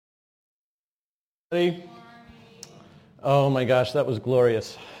Oh my gosh, that was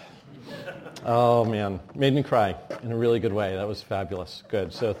glorious. Oh man, made me cry in a really good way. That was fabulous.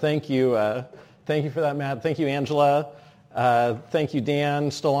 Good. So thank you for that, Matt. Thank you, Angela. Thank you,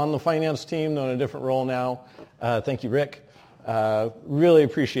 Dan, still on the finance team, though in a different role now. Thank you, Rick. Really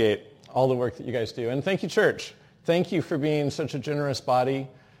appreciate all the work that you guys do. And thank you, church. Thank you for being such a generous body.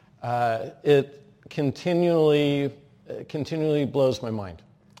 It continually blows my mind.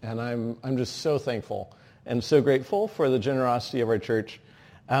 And I'm just so thankful and so grateful for the generosity of our church.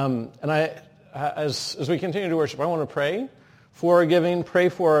 And as we continue to worship, I want to pray for our giving, pray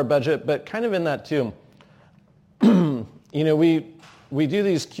for our budget, but kind of in that too. We do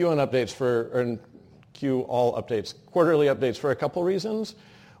these Q&A updates quarterly updates for a couple reasons.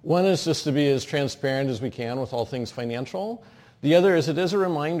 One is just to be as transparent as we can with all things financial. The other is it is a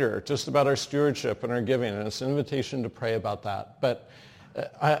reminder just about our stewardship and our giving, and it's an invitation to pray about that. But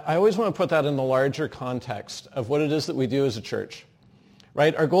I always want to put that in the larger context of what it is that we do as a church,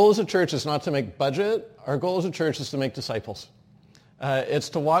 right? Our goal as a church is not to make budget. Our goal as a church is to make disciples. It's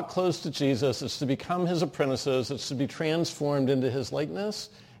to walk close to Jesus. It's to become his apprentices. It's to be transformed into his likeness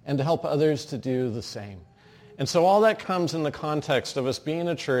and to help others to do the same. And so all that comes in the context of us being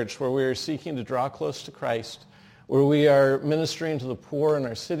a church where we are seeking to draw close to Christ, where we are ministering to the poor in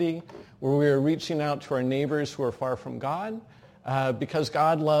our city, where we are reaching out to our neighbors who are far from God, because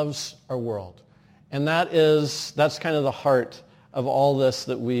God loves our world. And that's kind of the heart of all this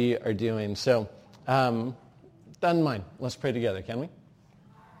that we are doing. So, that in mind, let's pray together, can we?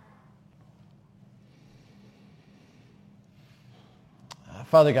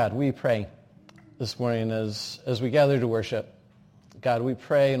 Father God, we pray this morning as we gather to worship. God, we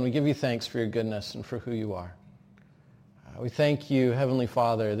pray and we give you thanks for your goodness and for who you are. We thank you, Heavenly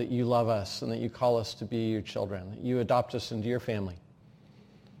Father, that you love us and that you call us to be your children, that you adopt us into your family.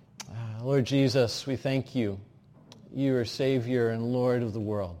 Lord Jesus, we thank you. You are Savior and Lord of the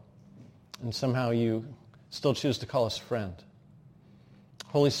world. And somehow you still choose to call us friend.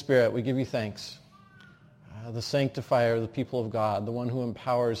 Holy Spirit, we give you thanks. The sanctifier of the people of God, the one who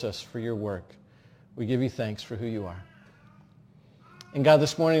empowers us for your work. We give you thanks for who you are. And God,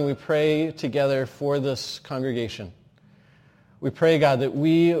 this morning we pray together for this congregation. We pray, God, that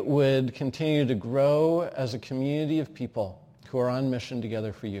we would continue to grow as a community of people who are on mission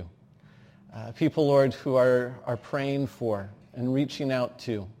together for you. People, Lord, who are praying for and reaching out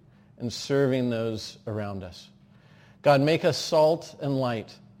to and serving those around us. God, make us salt and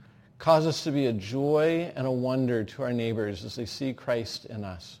light. Cause us to be a joy and a wonder to our neighbors as they see Christ in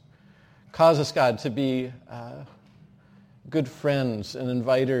us. Cause us, God, to be good friends and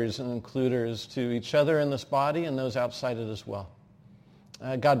inviters and includers to each other in this body and those outside it as well.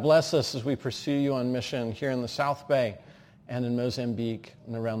 God, bless us as we pursue you on mission here in the South Bay and in Mozambique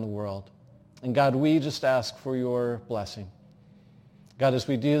and around the world. And God, we just ask for your blessing. God, as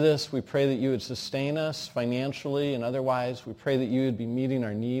we do this, we pray that you would sustain us financially and otherwise. We pray that you would be meeting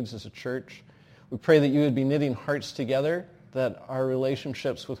our needs as a church. We pray that you would be knitting hearts together, that our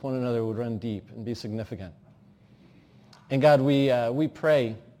relationships with one another would run deep and be significant. And God, we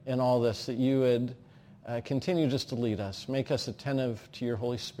pray in all this that you would continue just to lead us, make us attentive to your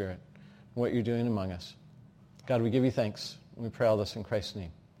Holy Spirit and what you're doing among us. God, we give you thanks, and we pray all this in Christ's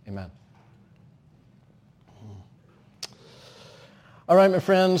name. Amen. All right, my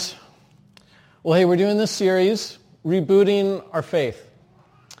friends. Well, hey, we're doing this series, Rebooting Our Faith.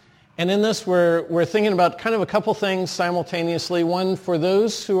 And in this, we're thinking about kind of a couple things simultaneously. One, for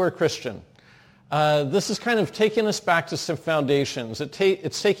those who are Christian. This is kind of taking us back to some foundations.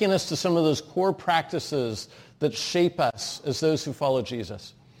 It's taking us to some of those core practices that shape us as those who follow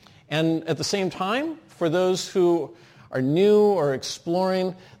Jesus. And at the same time, for those who are new or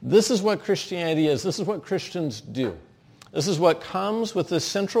exploring, this is what Christianity is. This is what Christians do. This is what comes with this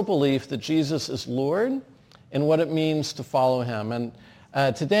central belief that Jesus is Lord and what it means to follow him.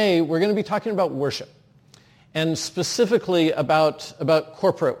 And today, we're going to be talking about worship. And specifically about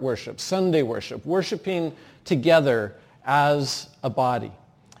corporate worship, Sunday worship, worshiping together as a body.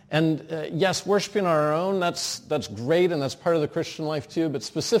 And yes, worshiping on our own, that's great, and that's part of the Christian life too, but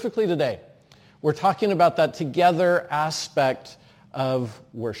specifically today, we're talking about that together aspect of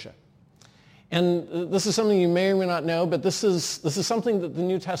worship. And this is something you may or may not know, but this is something that the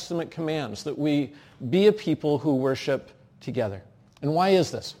New Testament commands, that we be a people who worship together. And why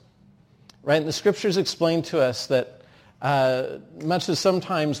is this? Right? And the scriptures explain to us that much as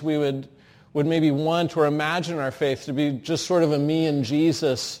sometimes we would maybe want or imagine our faith to be just sort of a me and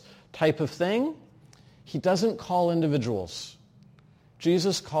Jesus type of thing, he doesn't call individuals.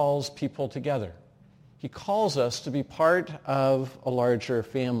 Jesus calls people together. He calls us to be part of a larger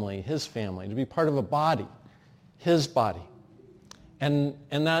family, his family, to be part of a body, his body. And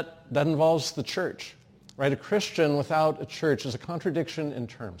that involves the church, right? A Christian without a church is a contradiction in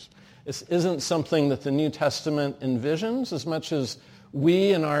terms. This isn't something that the New Testament envisions as much as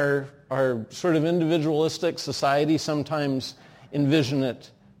we in our sort of individualistic society sometimes envision it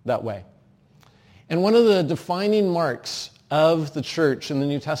that way. And one of the defining marks of the church in the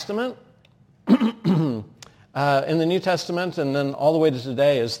New Testament, and then all the way to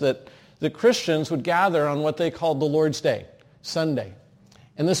today, is that the Christians would gather on what they called the Lord's Day, Sunday.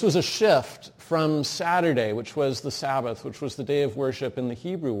 And this was a shift from Saturday, which was the Sabbath, which was the day of worship in the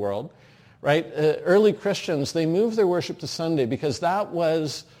Hebrew world, right? Early Christians, they moved their worship to Sunday because that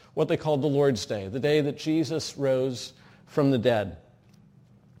was what they called the Lord's Day, the day that Jesus rose from the dead.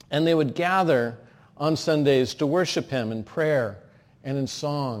 And they would gather on Sundays to worship him in prayer and in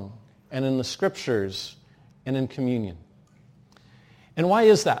song and in the scriptures and in communion. And why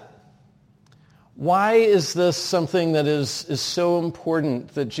is that? Why is this something that is so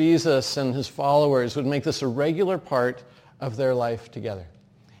important that Jesus and his followers would make this a regular part of their life together?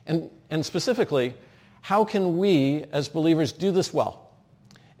 And specifically, how can we as believers do this well?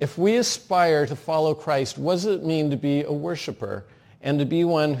 If we aspire to follow Christ, what does it mean to be a worshiper and to be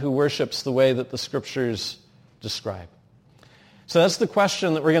one who worships the way that the scriptures describe? So that's the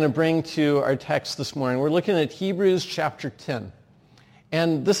question that we're going to bring to our text this morning. We're looking at Hebrews chapter 10.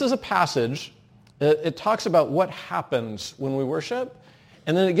 And this is a passage. It talks about what happens when we worship,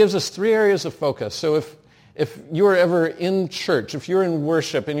 and then it gives us three areas of focus. So if you're ever in church, if you're in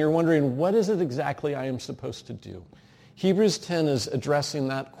worship and you're wondering, what is it exactly I am supposed to do? Hebrews 10 is addressing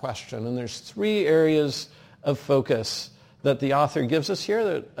that question, and there's three areas of focus that the author gives us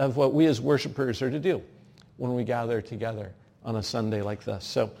here of what we as worshipers are to do when we gather together on a Sunday like this.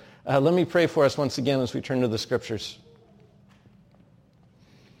 So let me pray for us once again as we turn to the scriptures.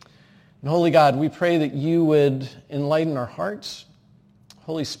 And Holy God, we pray that you would enlighten our hearts.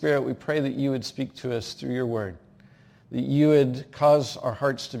 Holy Spirit, we pray that you would speak to us through your word, that you would cause our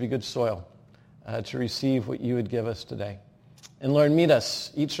hearts to be good soil, to receive what you would give us today. And Lord, meet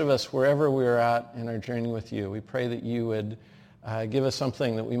us, each of us, wherever we are at in our journey with you. We pray that you would give us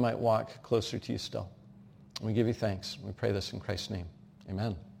something that we might walk closer to you still. And we give you thanks. We pray this in Christ's name.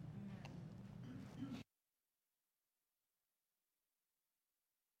 Amen.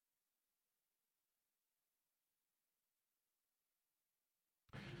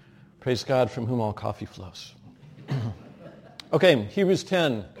 Praise God, from whom all coffee flows. Okay, Hebrews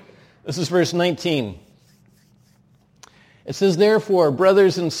 10. This is verse 19. It says, "Therefore,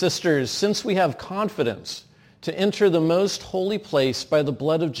 brothers and sisters, since we have confidence to enter the most holy place by the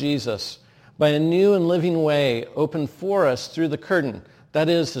blood of Jesus, by a new and living way opened for us through the curtain, that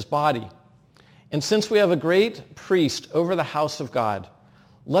is, his body. And since we have a great priest over the house of God,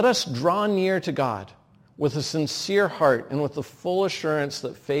 let us draw near to God with a sincere heart and with the full assurance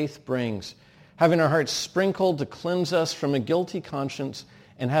that faith brings, having our hearts sprinkled to cleanse us from a guilty conscience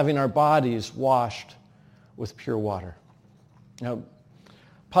and having our bodies washed with pure water." Now,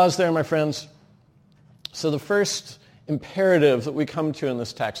 pause there, my friends. So the first imperative that we come to in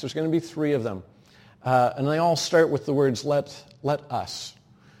this text, there's going to be three of them. And they all start with the words, let us.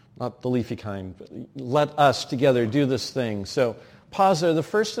 Not the leafy kind, but let us together do this thing. So pause there. The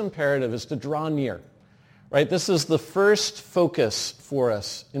first imperative is to draw near. Right? This is the first focus for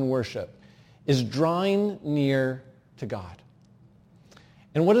us in worship, is drawing near to God.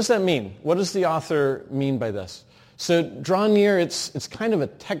 And what does that mean? What does the author mean by this? So draw near, it's kind of a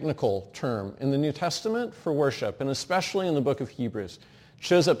technical term in the New Testament for worship, and especially in the book of Hebrews. It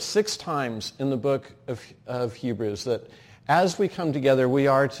shows up 6 times in the book of Hebrews that as we come together, we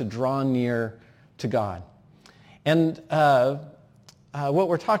are to draw near to God. And what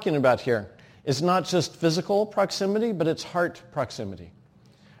we're talking about here is not just physical proximity, but it's heart proximity.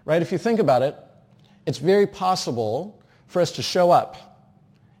 Right? If you think about it, it's very possible for us to show up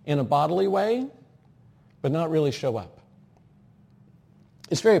in a bodily way, but not really show up.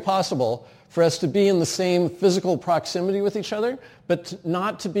 It's very possible for us to be in the same physical proximity with each other, but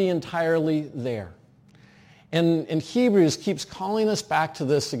not to be entirely there. And Hebrews keeps calling us back to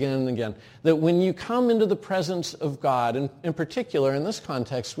this again and again, that when you come into the presence of God, and in particular in this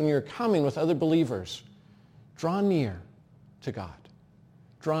context, when you're coming with other believers, draw near to God.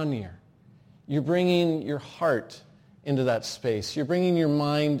 Draw near. You're bringing your heart into that space. You're bringing your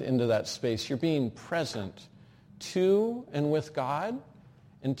mind into that space. You're being present to and with God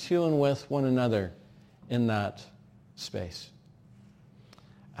and to and with one another in that space.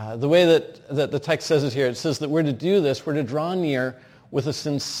 The way that the text says it here, it says that we're to do this, we're to draw near with a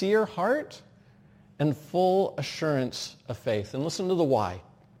sincere heart and full assurance of faith. And listen to the why.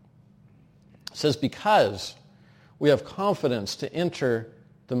 It says, because we have confidence to enter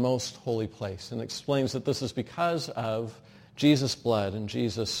the most holy place. And explains that this is because of Jesus' blood and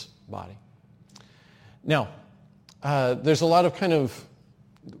Jesus' body. Now, there's a lot of kind of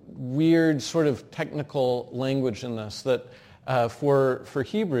weird sort of technical language in this that for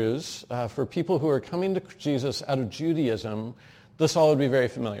Hebrews, for people who are coming to Jesus out of Judaism, this all would be very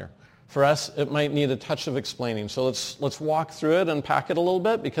familiar. For us, it might need a touch of explaining. So let's walk through it, unpack it a little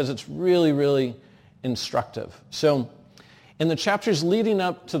bit, because it's really, really instructive. So in the chapters leading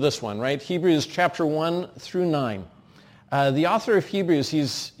up to this one, right, Hebrews chapter 1 through 9, the author of Hebrews,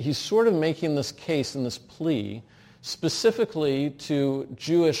 he's sort of making this case and this plea specifically to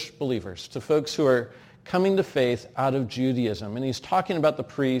Jewish believers, to folks who are coming to faith out of Judaism. And he's talking about the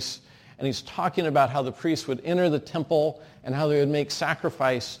priests, and he's talking about how the priests would enter the temple and how they would make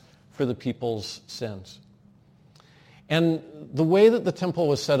sacrifice for the people's sins. And the way that the temple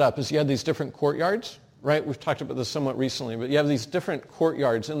was set up is you had these different courtyards, right? We've talked about this somewhat recently, but you have these different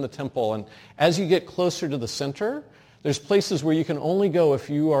courtyards in the temple, and as you get closer to the center, there's places where you can only go if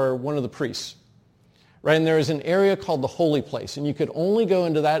you are one of the priests, right? And there is an area called the holy place, and you could only go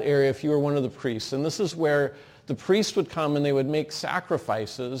into that area if you were one of the priests. And this is where the priest would come and they would make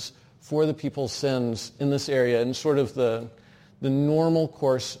sacrifices for the people's sins in this area in sort of the normal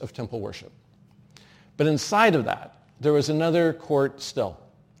course of temple worship. But inside of that, there was another court still.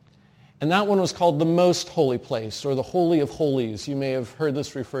 And that one was called the most holy place, or the Holy of Holies. You may have heard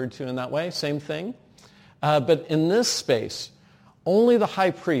this referred to in that way, same thing. But in this space, only the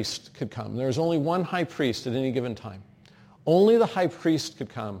high priest could come. There was only one high priest at any given time. Only the high priest could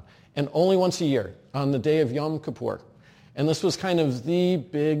come, and only once a year, on the day of Yom Kippur. And this was kind of the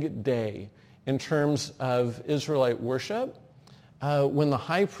big day in terms of Israelite worship, when the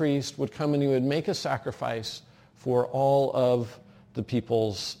high priest would come and he would make a sacrifice for all of the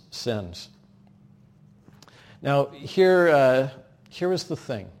people's sins. Now, here is the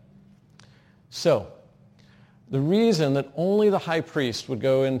thing. So, the reason that only the high priest would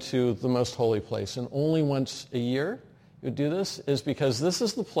go into the most holy place and only once a year he would do this is because this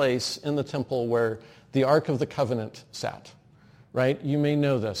is the place in the temple where the Ark of the Covenant sat. Right? You may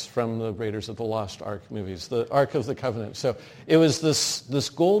know this from the Raiders of the Lost Ark movies, the Ark of the Covenant. So it was this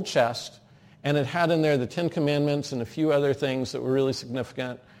gold chest, and it had in there the Ten Commandments and a few other things that were really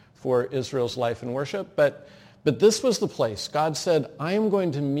significant for Israel's life and worship. But this was the place. God said, I am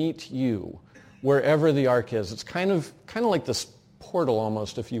going to meet you wherever the ark is. It's kind of like this portal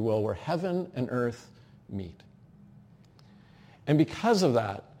almost, if you will, where heaven and earth meet. And because of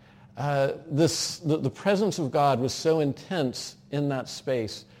that, the presence of God was so intense in that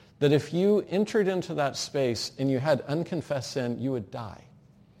space that if you entered into that space and you had unconfessed sin, you would die.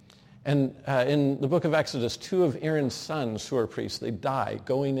 And in the book of Exodus, 2 of Aaron's sons who are priests, they die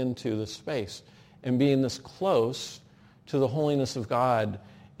going into this space and being this close to the holiness of God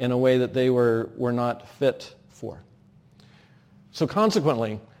in a way that they were not fit for. So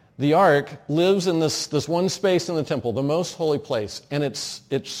consequently, the ark lives in this one space in the temple, the most holy place, and it's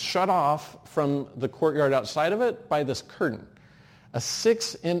shut off from the courtyard outside of it by this curtain, a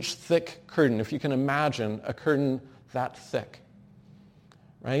 6-inch thick curtain, if you can imagine a curtain that thick,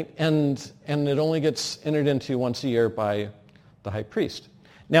 right? And it only gets entered into once a year by the high priest.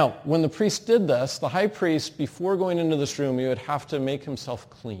 Now, when the priest did this, the high priest, before going into this room, he would have to make himself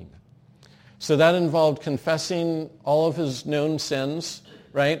clean. So that involved confessing all of his known sins,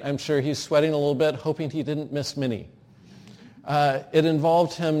 right? I'm sure he's sweating a little bit, hoping he didn't miss many. It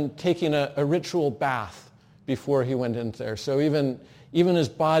involved him taking a ritual bath before he went in there. So even his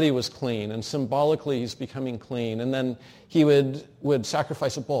body was clean, and symbolically he's becoming clean. And then he would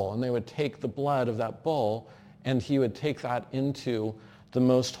sacrifice a bull, and they would take the blood of that bull, and he would take that into the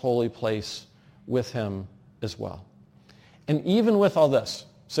most holy place with him as well. And even with all this,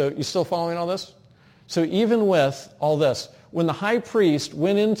 so you still following all this? So even with all this, when the high priest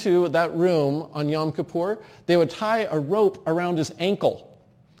went into that room on Yom Kippur, they would tie a rope around his ankle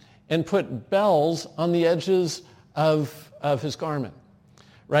and put bells on the edges of his garment,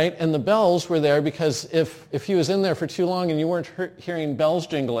 right? And the bells were there because if he was in there for too long and you weren't hearing bells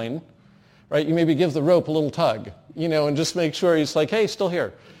jingling, right, you maybe give the rope a little tug, and just make sure he's like, hey, still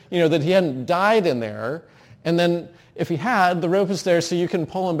here, that he hadn't died in there. And then if he had, the rope is there so you can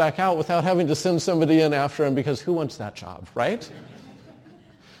pull him back out without having to send somebody in after him, because who wants that job, right?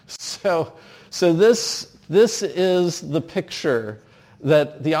 So this is the picture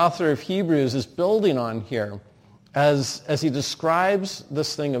that the author of Hebrews is building on here as he describes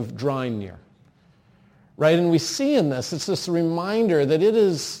this thing of drawing near, right? And we see in this, it's this reminder that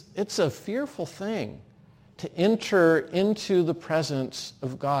it's a fearful thing to enter into the presence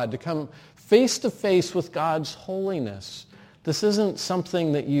of God, to come face to face with God's holiness. This isn't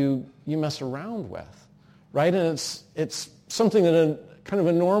something that you mess around with, right? And it's something that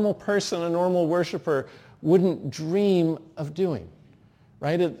a normal person, a normal worshiper wouldn't dream of doing,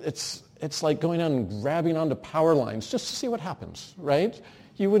 right? It's like going on and grabbing onto power lines just to see what happens, right?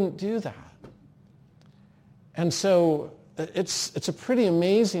 You wouldn't do that. And so it's a pretty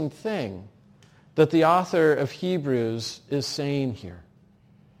amazing thing that the author of Hebrews is saying here.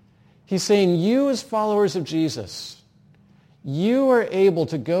 He's saying, you as followers of Jesus, you are able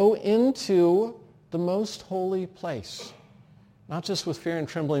to go into the most holy place, not just with fear and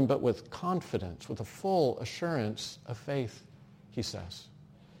trembling, but with confidence, with a full assurance of faith, he says.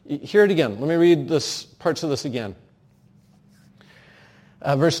 Hear it again. Let me read parts of this again.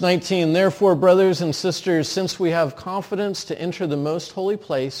 Verse 19, therefore, brothers and sisters, since we have confidence to enter the most holy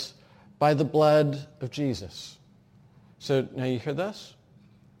place by the blood of Jesus. So now you hear this?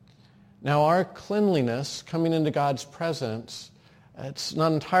 Now our cleanliness coming into God's presence, it's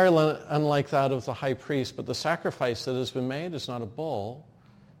not entirely unlike that of the high priest, but the sacrifice that has been made is not a bull.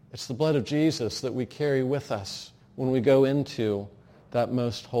 It's the blood of Jesus that we carry with us when we go into that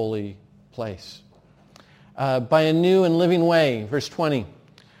most holy place. By a new and living way, verse 20,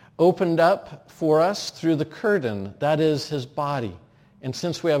 opened up for us through the curtain, that is his body. And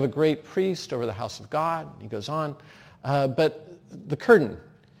since we have a great priest over the house of God, he goes on, but the curtain,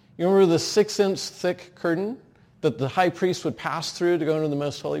 you remember the 6-inch thick curtain that the high priest would pass through to go into the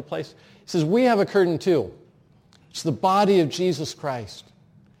most holy place? He says, we have a curtain too. It's the body of Jesus Christ.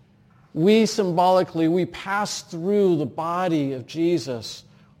 We pass through the body of Jesus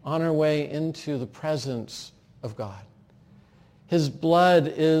on our way into the presence of God. His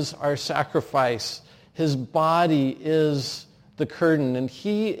blood is our sacrifice. His body is the curtain, and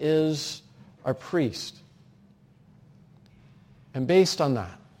he is our priest. And based on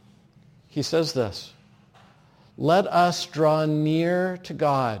that, he says this, let us draw near to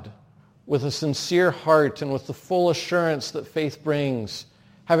God with a sincere heart and with the full assurance that faith brings,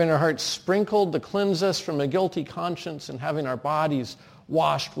 having our hearts sprinkled to cleanse us from a guilty conscience and having our bodies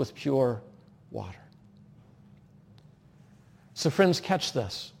washed with pure water. So friends, catch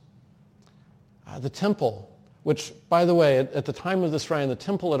this. The temple, which, by the way, at the time of this writing, the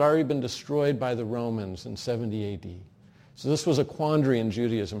temple had already been destroyed by the Romans in 70 AD. So this was a quandary in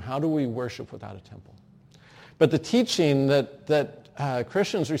Judaism. How do we worship without a temple? But the teaching that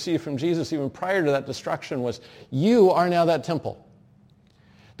Christians received from Jesus even prior to that destruction was, you are now that temple.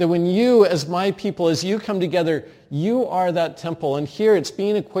 That when you, as my people, as you come together, you are that temple. And here it's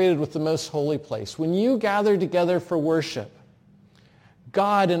being equated with the most holy place. When you gather together for worship,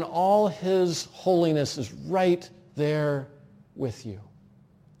 God in all his holiness is right there with you.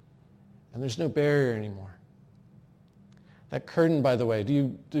 And there's no barrier anymore. That curtain, by the way,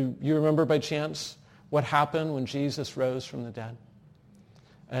 do you remember by chance what happened when Jesus rose from the dead?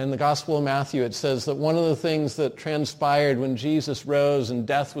 And in the Gospel of Matthew, it says that one of the things that transpired when Jesus rose and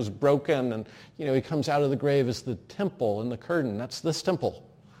death was broken and he comes out of the grave is the temple and the curtain. That's this temple,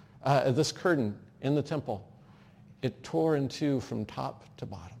 this curtain in the temple. It tore in two from top to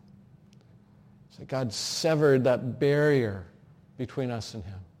bottom. So God severed that barrier between us and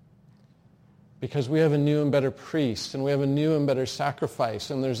him. Because we have a new and better priest, and we have a new and better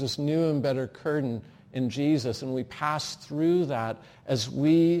sacrifice, and there's this new and better curtain in Jesus, and we pass through that as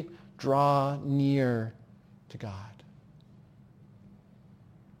we draw near to God.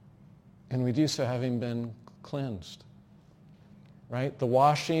 And we do so having been cleansed. Right? The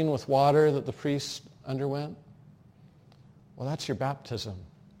washing with water that the priest underwent, well, that's your baptism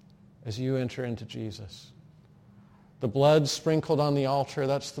as you enter into Jesus. The blood sprinkled on the altar,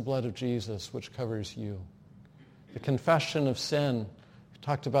 that's the blood of Jesus, which covers you. The confession of sin, we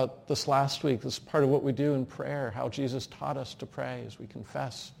talked about this last week. This is part of what we do in prayer, how Jesus taught us to pray as we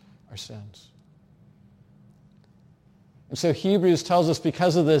confess our sins. And so Hebrews tells us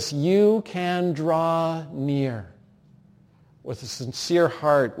because of this, you can draw near with a sincere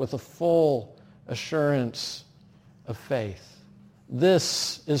heart, with a full assurance of faith.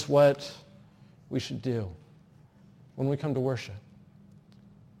 This is what we should do when we come to worship.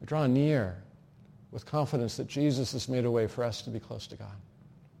 We draw near with confidence that Jesus has made a way for us to be close to God.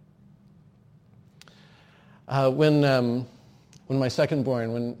 When my second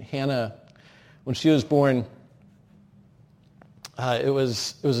born, when Hannah, when she was born, it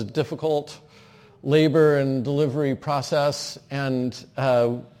was a difficult labor and delivery process, and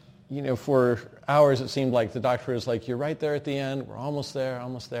for hours it seemed like the doctor was like, you're right there at the end, we're almost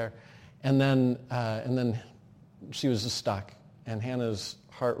there. And then she was just stuck, and Hannah's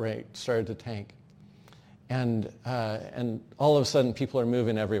heart rate started to tank. And all of a sudden, people are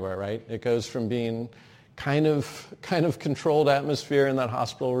moving everywhere, right? It goes from being kind of controlled atmosphere in that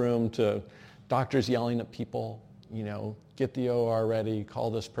hospital room to doctors yelling at people, get the OR ready,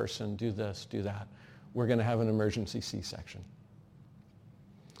 call this person, do this, do that. We're going to have an emergency C-section.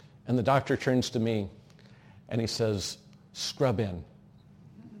 And the doctor turns to me, and he says, scrub in.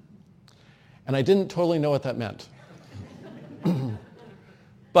 And I didn't totally know what that meant.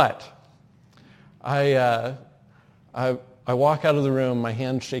 But I walk out of the room, my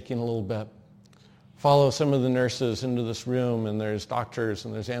hand's shaking a little bit, follow some of the nurses into this room, and there's doctors,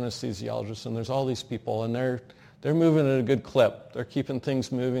 and there's anesthesiologists, and there's all these people, and they're moving at a good clip. They're keeping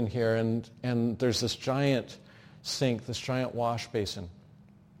things moving here, and there's this giant sink, this giant wash basin.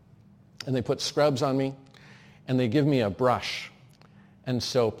 And they put scrubs on me, and they give me a brush and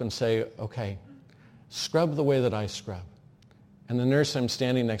soap and say, okay, scrub the way that I scrub. And the nurse I'm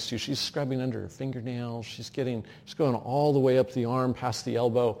standing next to, she's scrubbing under her fingernails. She's going all the way up the arm, past the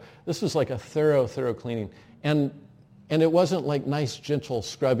elbow. This was like a thorough cleaning. And it wasn't like nice, gentle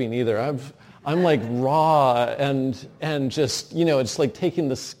scrubbing either. I'm like raw and just, it's like taking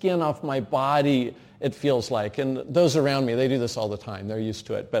the skin off my body, it feels like. And those around me, they do this all the time. They're used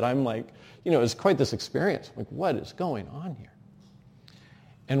to it. But I'm like, it's quite this experience. Like, what is going on here?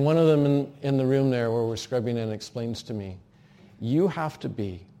 And one of them in the room there where we're scrubbing in explains to me, you have to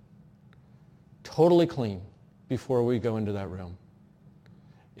be totally clean before we go into that room.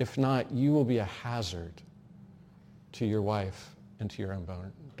 If not, you will be a hazard to your wife and to your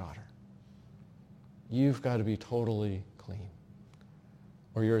unborn daughter. You've got to be totally clean,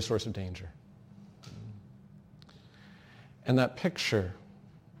 or you're a source of danger. And that picture,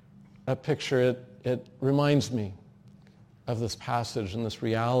 it reminds me of this passage and this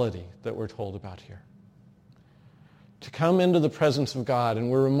reality that we're told about here. To come into the presence of God, and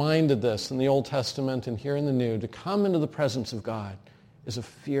we're reminded this in the Old Testament and here in the New, to come into the presence of God is a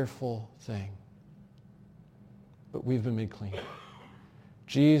fearful thing. But we've been made clean.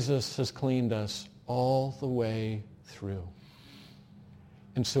 Jesus has cleaned us all the way through.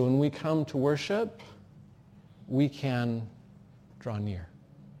 And so when we come to worship, we can draw near.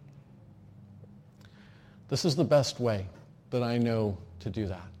 This is the best way that I know to do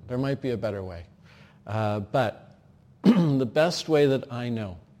that. There might be a better way. But the best way that I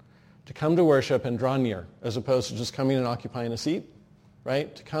know to come to worship and draw near, as opposed to just coming and occupying a seat,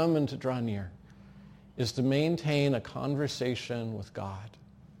 right? To come and to draw near is to maintain a conversation with God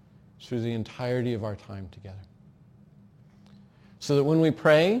through the entirety of our time together. So that when we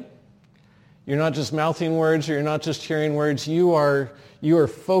pray, you're not just mouthing words or you're not just hearing words. You are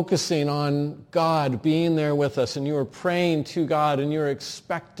focusing on God being there with us, and you are praying to God, and you're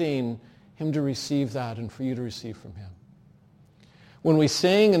expecting Him to receive that and for you to receive from Him. When we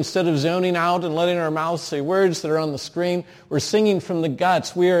sing, instead of zoning out and letting our mouths say words that are on the screen, we're singing from the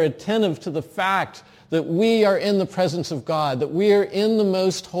guts. We are attentive to the fact that we are in the presence of God, that we are in the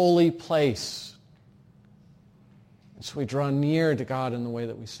most holy place. And so we draw near to God in the way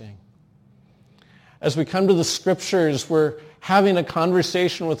that we sing. As we come to the Scriptures, we're having a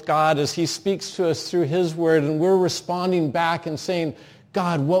conversation with God as He speaks to us through His Word, and we're responding back and saying,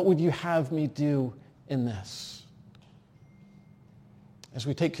 God, what would you have me do in this? As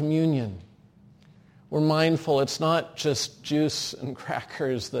we take communion, we're mindful it's not just juice and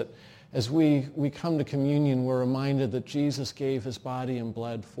crackers, that as we come to communion, we're reminded that Jesus gave His body and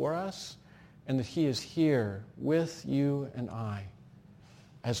blood for us, and that He is here with you and I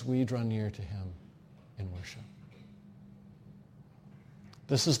as we draw near to Him in worship.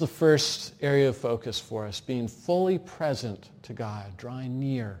 This is the first area of focus for us, being fully present to God, drawing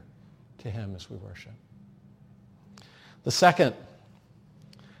near to Him as we worship. The second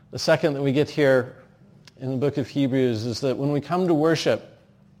that we get here in the book of Hebrews is that when we come to worship,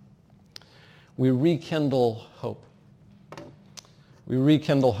 we rekindle hope. We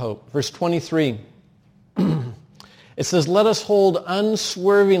rekindle hope. Verse 23, it says, let us hold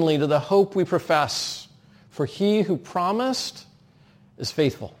unswervingly to the hope we profess, for He who promised is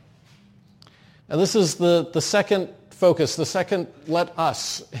faithful. Now this is the second focus, the second let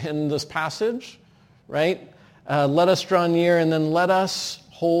us in this passage, right? Let us draw near, and then let us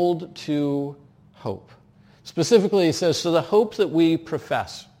hold to hope. Specifically, he says, so the hope that we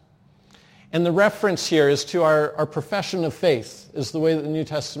profess. And the reference here is to our profession of faith, is the way that the New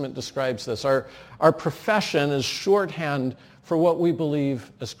Testament describes this. Our profession is shorthand for what we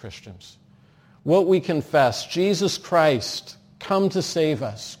believe as Christians. What we confess, Jesus Christ, come to save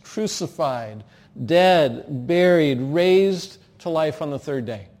us, crucified, dead, buried, raised to life on the third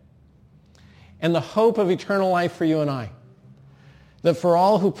day. and the hope of eternal life for you and I. That for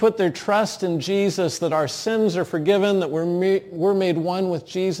all who put their trust in Jesus, that our sins are forgiven, that we're made one with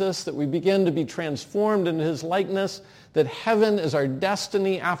Jesus, that we begin to be transformed into his likeness, that heaven is our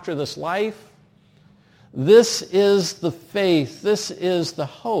destiny after this life. This is the faith, this is the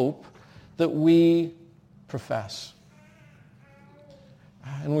hope that we profess.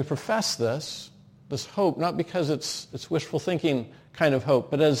 And we profess this hope, not because it's wishful thinking kind of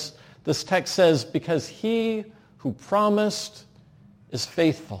hope, but as this text says, because he who promised is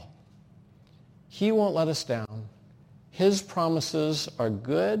faithful. He won't let us down. His promises are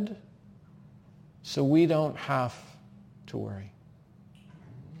good, so we don't have to worry.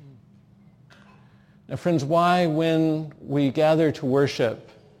 Now, friends, why, when we gather to worship,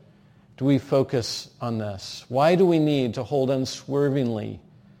 do we focus on this? Why do we need to hold unswervingly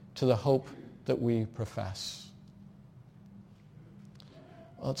to the hope that we profess?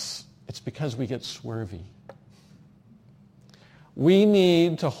 Well, it's because we get swervy. We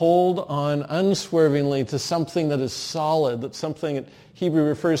need to hold on unswervingly to something that is solid, that something that Hebrew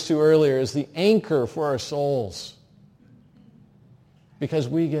refers to earlier as the anchor for our souls. Because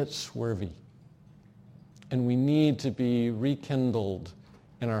we get swervy. And we need to be rekindled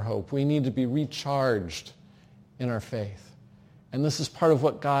in our hope. We need to be recharged in our faith. And this is part of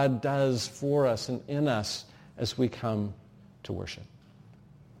what God does for us and in us as we come to worship.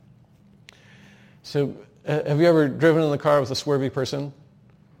 So, have you ever driven in the car with a swervy person?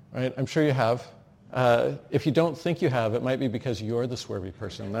 Right? I'm sure you have. If you don't think you have, it might be because you're the swervy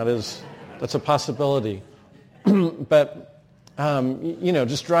person. That's a possibility. But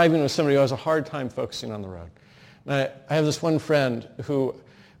just driving with somebody who has a hard time focusing on the road. And I have this one friend who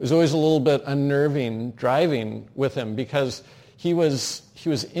was always a little bit unnerving driving with him because he was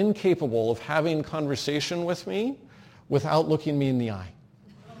incapable of having conversation with me without looking me in the eye.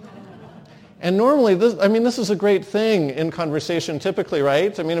 And normally, this is a great thing in conversation typically,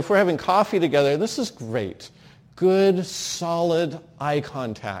 right? I mean, if we're having coffee together, this is great. Good, solid eye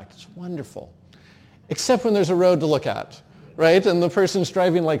contact. It's wonderful. Except when there's a road to look at, right? And the person's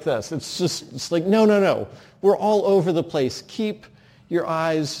driving like this. It's like, no. We're all over the place. Keep your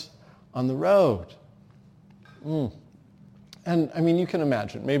eyes on the road. And, you can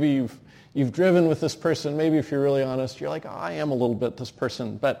imagine. Maybe you've driven with this person. Maybe if you're really honest, you're like, I am a little bit this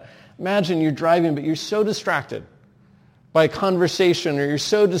person. But imagine you're driving, but you're so distracted by conversation, or you're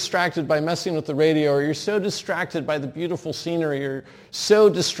so distracted by messing with the radio, or you're so distracted by the beautiful scenery, or you're so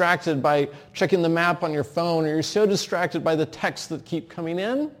distracted by checking the map on your phone, or you're so distracted by the texts that keep coming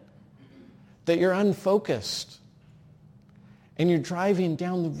in that you're unfocused. And you're driving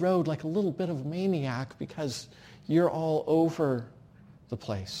down the road like a little bit of a maniac because you're all over the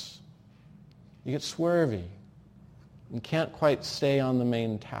place. You get swervy and can't quite stay on the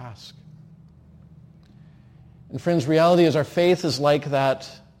main task. And friends, reality is our faith is like that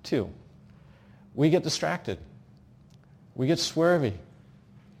too. We get distracted. We get swervy.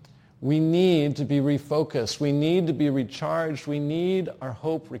 We need to be refocused. We need to be recharged. We need our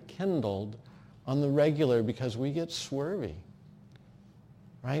hope rekindled on the regular because we get swervy.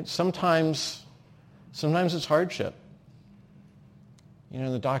 Right? Sometimes it's hardship.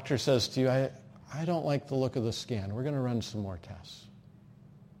 The doctor says to you, I don't like the look of the scan. We're going to run some more tests.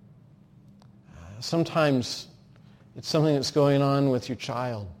 Sometimes it's something that's going on with your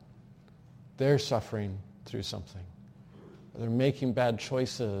child. They're suffering through something. They're making bad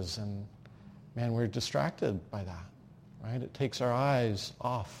choices, and we're distracted by that. Right? It takes our eyes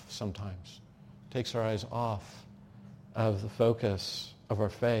off sometimes. It takes our eyes off of the focus of our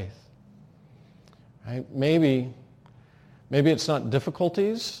faith. Right? Maybe it's not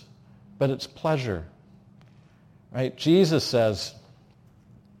difficulties, but it's pleasure. Right? Jesus says,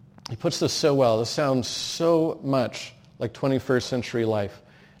 he puts this so well. This sounds so much like 21st century life.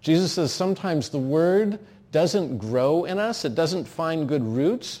 Jesus says sometimes the word doesn't grow in us. It doesn't find good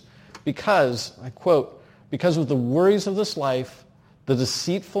roots because, I quote, because of the worries of this life, the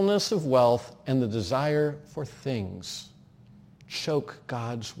deceitfulness of wealth, and the desire for things choke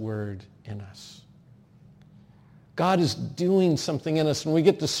God's word in us. God is doing something in us, and we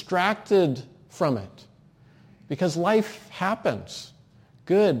get distracted from it because life happens.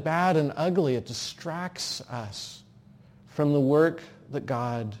 Good, bad, and ugly. It distracts us from the work that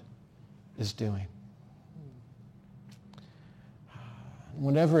God is doing.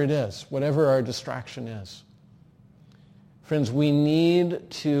 Whatever it is, whatever our distraction is. Friends, we need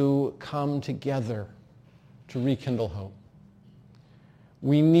to come together to rekindle hope.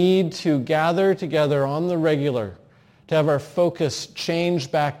 We need to gather together on the regular to have our focus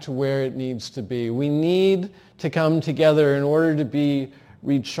change back to where it needs to be. We need to come together in order to be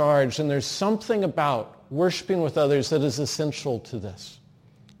recharged. And there's something about worshiping with others that is essential to this,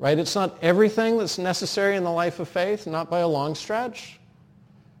 right? It's not everything that's necessary in the life of faith, not by a long stretch,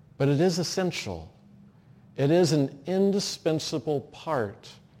 but it is essential. It is an indispensable part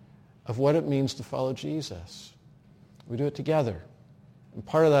of what it means to follow Jesus. We do it together. And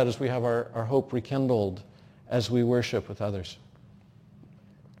part of that is we have our hope rekindled as we worship with others.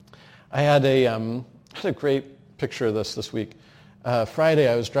 I had a great picture of this week. Friday,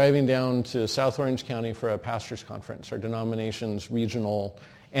 I was driving down to South Orange County for a pastor's conference. Our denomination's regional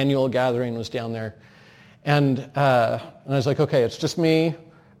annual gathering was down there. And I was like, okay, it's just me.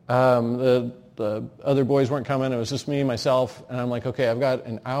 The other boys weren't coming. It was just me, myself. And I'm like, okay, I've got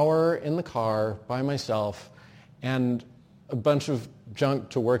an hour in the car by myself and a bunch of junk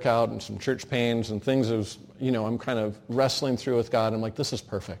to work out and some church pains and things I'm kind of wrestling through with God. I'm like, this is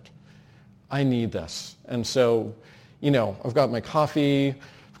perfect. I need this. And so, I've got my coffee,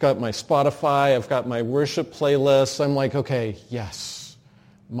 I've got my Spotify, I've got my worship playlist. I'm like, okay, yes,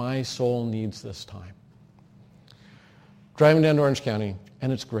 my soul needs this time. Driving down to Orange County,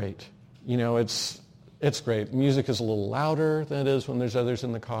 and it's great. It's great. Music is a little louder than it is when there's others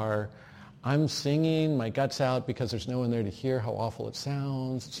in the car. I'm singing my guts out because there's no one there to hear how awful it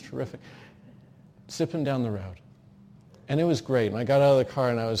sounds. It's terrific. Sipping down the road. And it was great. And I got out of the car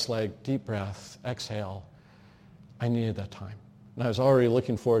and I was like, deep breath, exhale. I needed that time. And I was already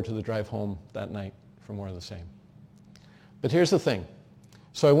looking forward to the drive home that night for more of the same. But here's the thing.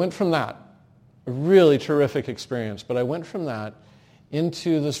 So I went from that, a really terrific experience, but I went from that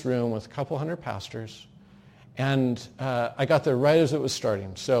into this room with a couple hundred pastors, and I got there right as it was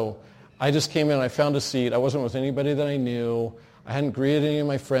starting. So I just came in, I found a seat. I wasn't with anybody that I knew. I hadn't greeted any of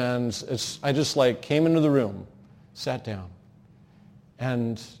my friends. I just came into the room, sat down,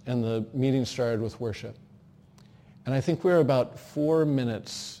 and the meeting started with worship. And I think we were about 4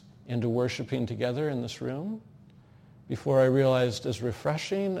 minutes into worshiping together in this room before I realized, as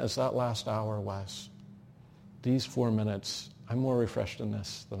refreshing as that last hour was, these 4 minutes, I'm more refreshed in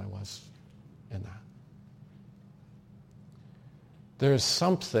this than I was in that. There's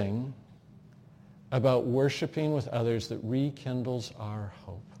something about worshiping with others that rekindles our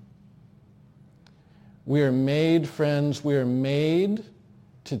hope. We are made, friends, we are made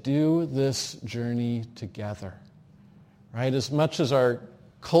to do this journey together, right? As much as our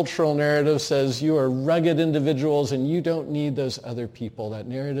cultural narrative says you are rugged individuals and you don't need those other people, that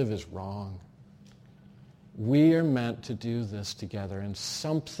narrative is wrong. We are meant to do this together, and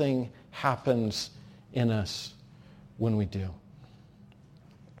something happens in us when we do.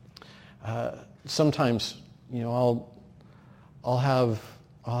 Sometimes, I'll have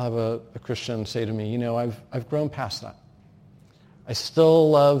a Christian say to me, I've grown past that. I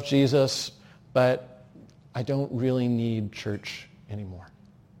still love Jesus, but I don't really need church anymore.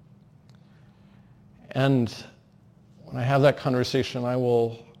 And when I have that conversation, I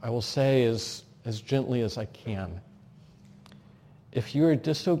will say as gently as I can, if you are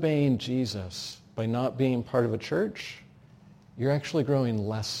disobeying Jesus by not being part of a church, you're actually growing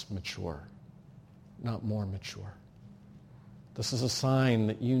less mature, not more mature. This is a sign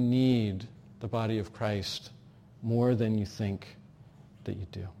that you need the body of Christ more than you think that you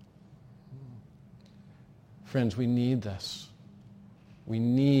do. Friends, we need this. We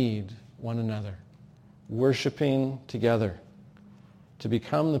need one another, worshiping together to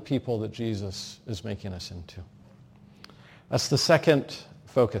become the people that Jesus is making us into. That's the second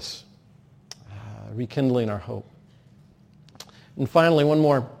focus, rekindling our hope. And finally, one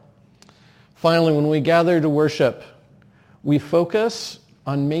more. Finally, when we gather to worship, we focus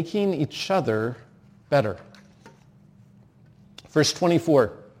on making each other better. Verse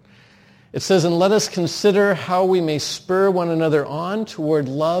 24, it says, "And let us consider how we may spur one another on toward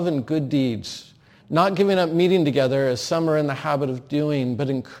love and good deeds, not giving up meeting together as some are in the habit of doing, but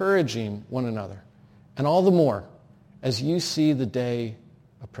encouraging one another, and all the more as you see the day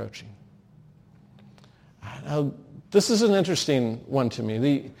approaching." Now, this is an interesting one to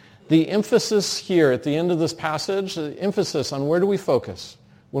me. The emphasis here at the end of this passage, the emphasis on where do we focus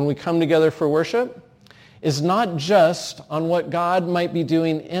when we come together for worship, is not just on what God might be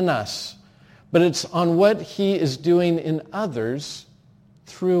doing in us, but it's on what he is doing in others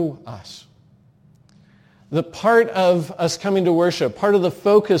through us. The part of us coming to worship, part of the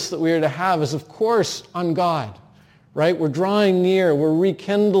focus that we are to have is, of course, on God, right? We're drawing near, we're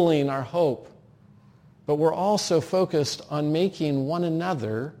rekindling our hope, but we're also focused on making one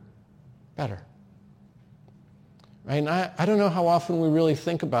another better, right? And I don't know how often we really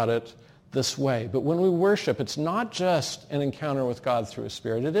think about it this way, but when we worship, it's not just an encounter with God through His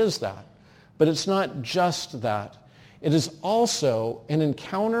Spirit. It is that, but it's not just that. It is also an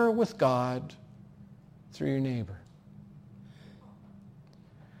encounter with God through your neighbor.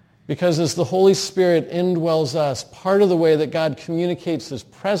 Because as the Holy Spirit indwells us, part of the way that God communicates his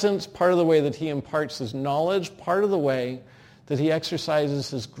presence, part of the way that he imparts his knowledge, part of the way that he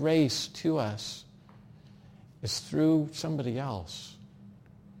exercises his grace to us is through somebody else.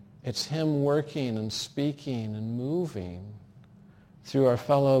 It's him working and speaking and moving through our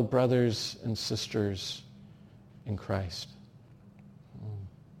fellow brothers and sisters in Christ.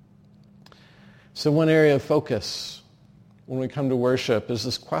 So one area of focus when we come to worship is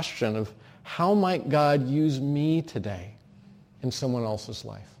this question of how might God use me today in someone else's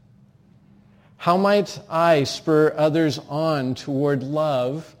life? How might I spur others on toward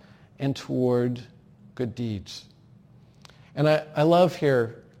love and toward good deeds? And I love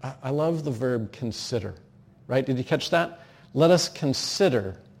here, I love the verb consider, right? Did you catch that? Let us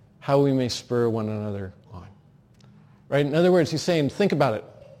consider how we may spur one another on. Right? In other words, he's saying, think about it.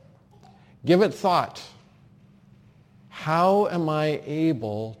 Give it thought. How am I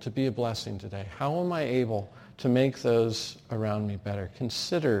able to be a blessing today? How am I able to make those around me better?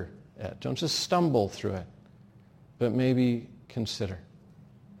 Consider it. Don't just stumble through it, but maybe consider.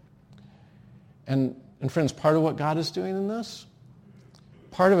 And friends, part of what God is doing in this,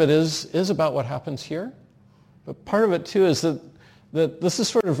 part of it is about what happens here, but part of it too is that this is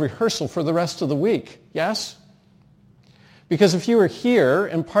sort of rehearsal for the rest of the week, yes? Because if you are here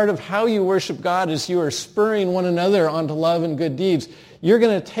and part of how you worship God is you are spurring one another onto love and good deeds, you're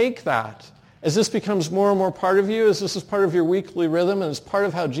going to take that as this becomes more and more part of you, as this is part of your weekly rhythm and as part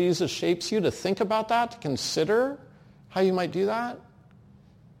of how Jesus shapes you to think about that, to consider how you might do that.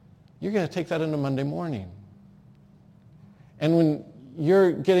 You're going to take that into Monday morning. And when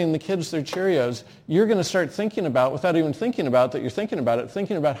you're getting the kids their Cheerios, you're going to start thinking about, without even thinking about that you're thinking about it,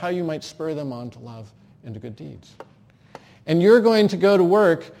 thinking about how you might spur them on to love and to good deeds. And you're going to go to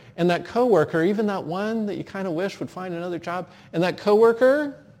work, and that coworker, even that one that you kind of wish would find another job, and that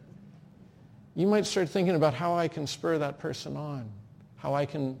coworker, you might start thinking about how I can spur that person on, how I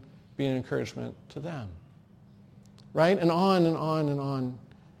can be an encouragement to them. Right? And on and on and on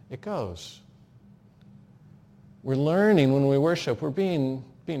it goes. We're learning when we worship. We're being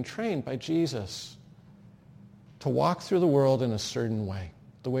trained by Jesus to walk through the world in a certain way,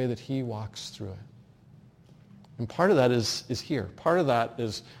 the way that he walks through it. And part of that is here. Part of that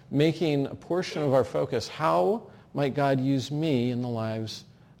is making a portion of our focus, how might God use me in the lives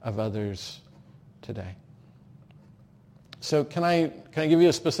of others today? So can I give you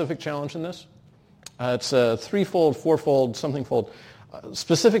a specific challenge in this? It's a threefold, fourfold, somethingfold.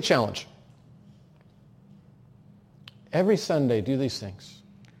 Specific challenge. Every Sunday, do these things.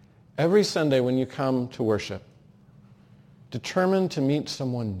 Every Sunday when you come to worship, determine to meet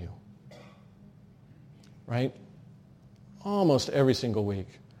someone new. Right? Almost every single week,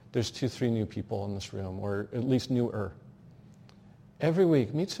 there's 2-3 new people in this room, or at least newer. Every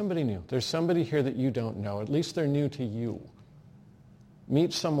week, meet somebody new. There's somebody here that you don't know. At least they're new to you.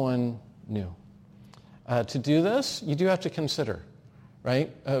 Meet someone new. To do this, you do have to consider,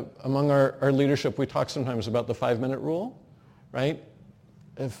 right? Among our leadership, we talk sometimes about the 5-minute rule, right?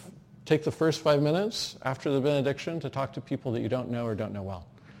 Take the first 5 minutes after the benediction to talk to people that you don't know or don't know well,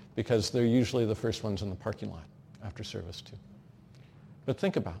 because they're usually the first ones in the parking lot after service too. But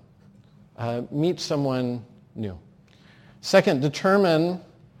think about meet someone new. Second, determine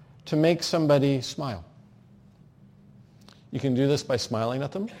to make somebody smile. You can do this by smiling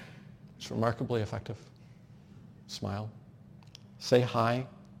at them. It's remarkably effective. Smile. Say hi.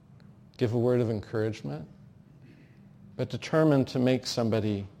 Give a word of encouragement. But determine to make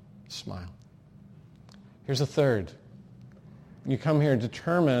somebody smile. Here's a third. You come here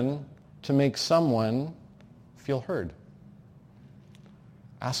determined to make someone feel heard.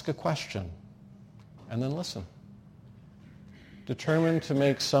 Ask a question and then listen. Determined to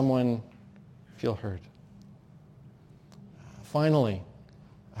make someone feel heard. Finally,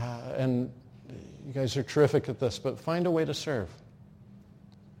 and you guys are terrific at this, but find a way to serve.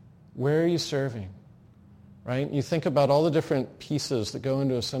 Where are you serving? Right? You think about all the different pieces that go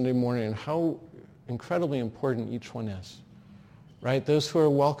into a Sunday morning and how incredibly important each one is. Right? Those who are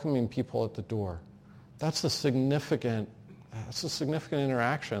welcoming people at the door. That's a significant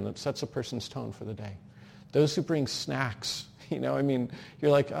interaction that sets a person's tone for the day. Those who bring snacks,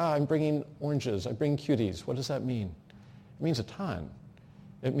 you're like, I'm bringing oranges, I bring cuties. What does that mean? It means a ton.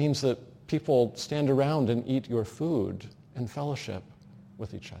 It means that people stand around and eat your food and fellowship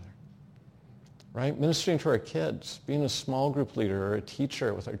with each other. Right? Ministering to our kids, being a small group leader or a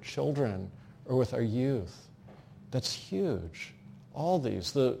teacher with our children or with our youth. That's huge. All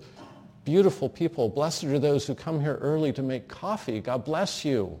these. beautiful people. Blessed are those who come here early to make coffee. God bless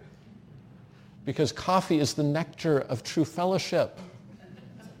you. Because coffee is the nectar of true fellowship.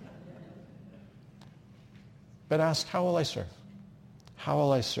 But ask, how will I serve? How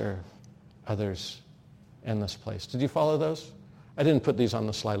will I serve others in this place? Did you follow those? I didn't put these on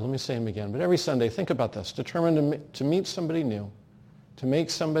the slide. Let me say them again. But every Sunday, think about this. Determine to meet somebody new, to make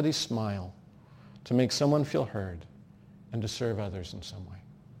somebody smile, to make someone feel heard, and to serve others in some way.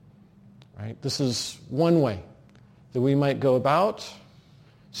 Right? This is one way that we might go about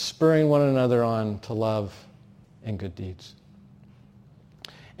spurring one another on to love and good deeds.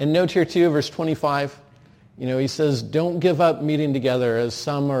 And note here too, verse 25, he says, don't give up meeting together as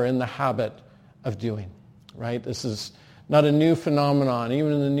some are in the habit of doing. Right? This is not a new phenomenon.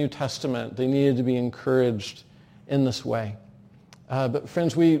 Even in the New Testament, they needed to be encouraged in this way. But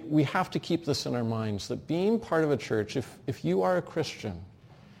friends, we have to keep this in our minds, that being part of a church, if you are a Christian,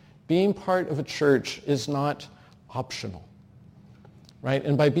 being part of a church is not optional. Right?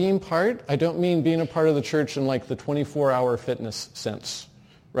 And by being part, I don't mean being a part of the church in like the 24-hour fitness sense.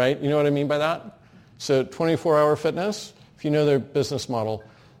 Right? You know what I mean by that? So 24-hour fitness, if you know their business model,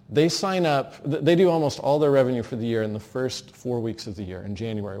 they sign up, they do almost all their revenue for the year in the first 4 weeks of the year, in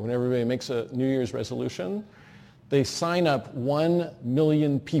January. When everybody makes a New Year's resolution, they sign up 1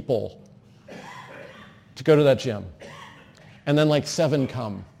 million people to go to that gym. And then like 7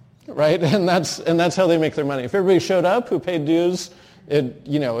 come, right? And that's how they make their money. If everybody showed up who paid dues, it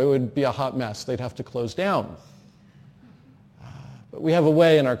would be a hot mess. They'd have to close down. But we have a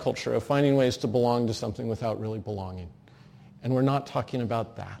way in our culture of finding ways to belong to something without really belonging. And we're not talking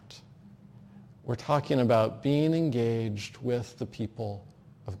about that. We're talking about being engaged with the people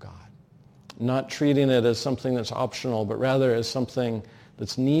of God. Not treating it as something that's optional, but rather as something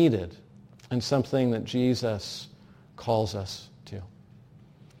that's needed and something that Jesus calls us to.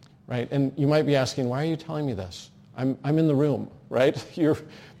 Right? And you might be asking, why are you telling me this? I'm in the room, right?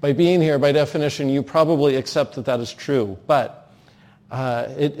 By being here, by definition, you probably accept that is true. But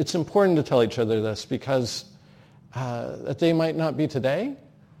it's important to tell each other this because that they might not be today,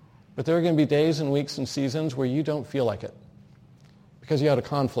 but there are going to be days and weeks and seasons where you don't feel like it because you had a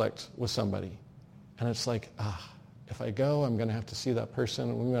conflict with somebody. And it's like, if I go, I'm going to have to see that person,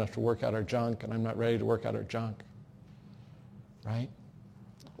 and we're going to have to work out our junk, and I'm not ready to work out our junk. Right?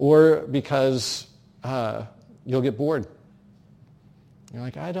 Or because you'll get bored. You're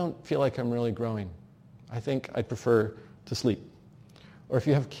like, I don't feel like I'm really growing. I think I'd prefer to sleep. Or if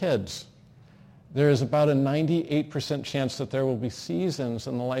you have kids, there is about a 98% chance that there will be seasons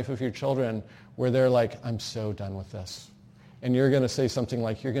in the life of your children where they're like, I'm so done with this. And you're going to say something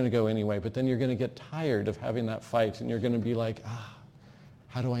like, you're going to go anyway, but then you're going to get tired of having that fight, and you're going to be like,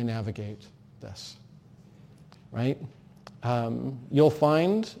 how do I navigate this? Right? You'll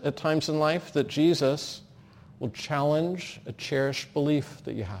find at times in life that Jesus will challenge a cherished belief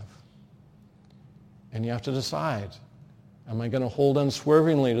that you have. And you have to decide, am I going to hold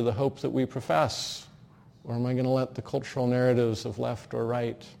unswervingly to the hope that we profess? Or am I going to let the cultural narratives of left or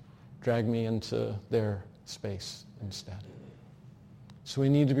right drag me into their space instead? So we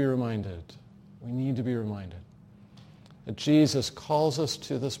need to be reminded. We need to be reminded that Jesus calls us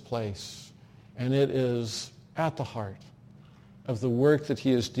to this place, and it is at the heart of the work that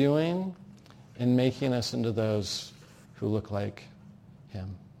he is doing in making us into those who look like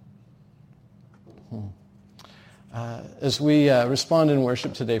him. As we respond in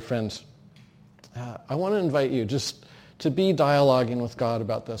worship today, friends, I want to invite you just to be dialoguing with God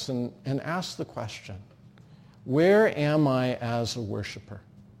about this and ask the question, where am I as a worshiper?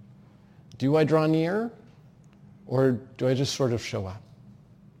 Do I draw near, or do I just sort of show up?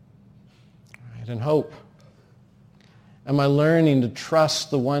 Right, and hope. Am I learning to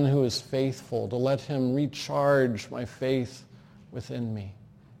trust the one who is faithful, to let him recharge my faith within me?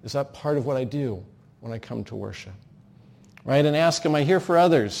 Is that part of what I do when I come to worship? Right? And ask, am I here for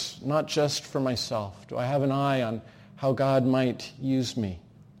others, not just for myself? Do I have an eye on how God might use me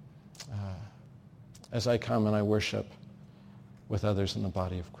as I come and I worship with others in the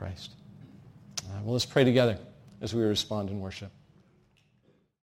body of Christ? Well, let's pray together as we respond in worship.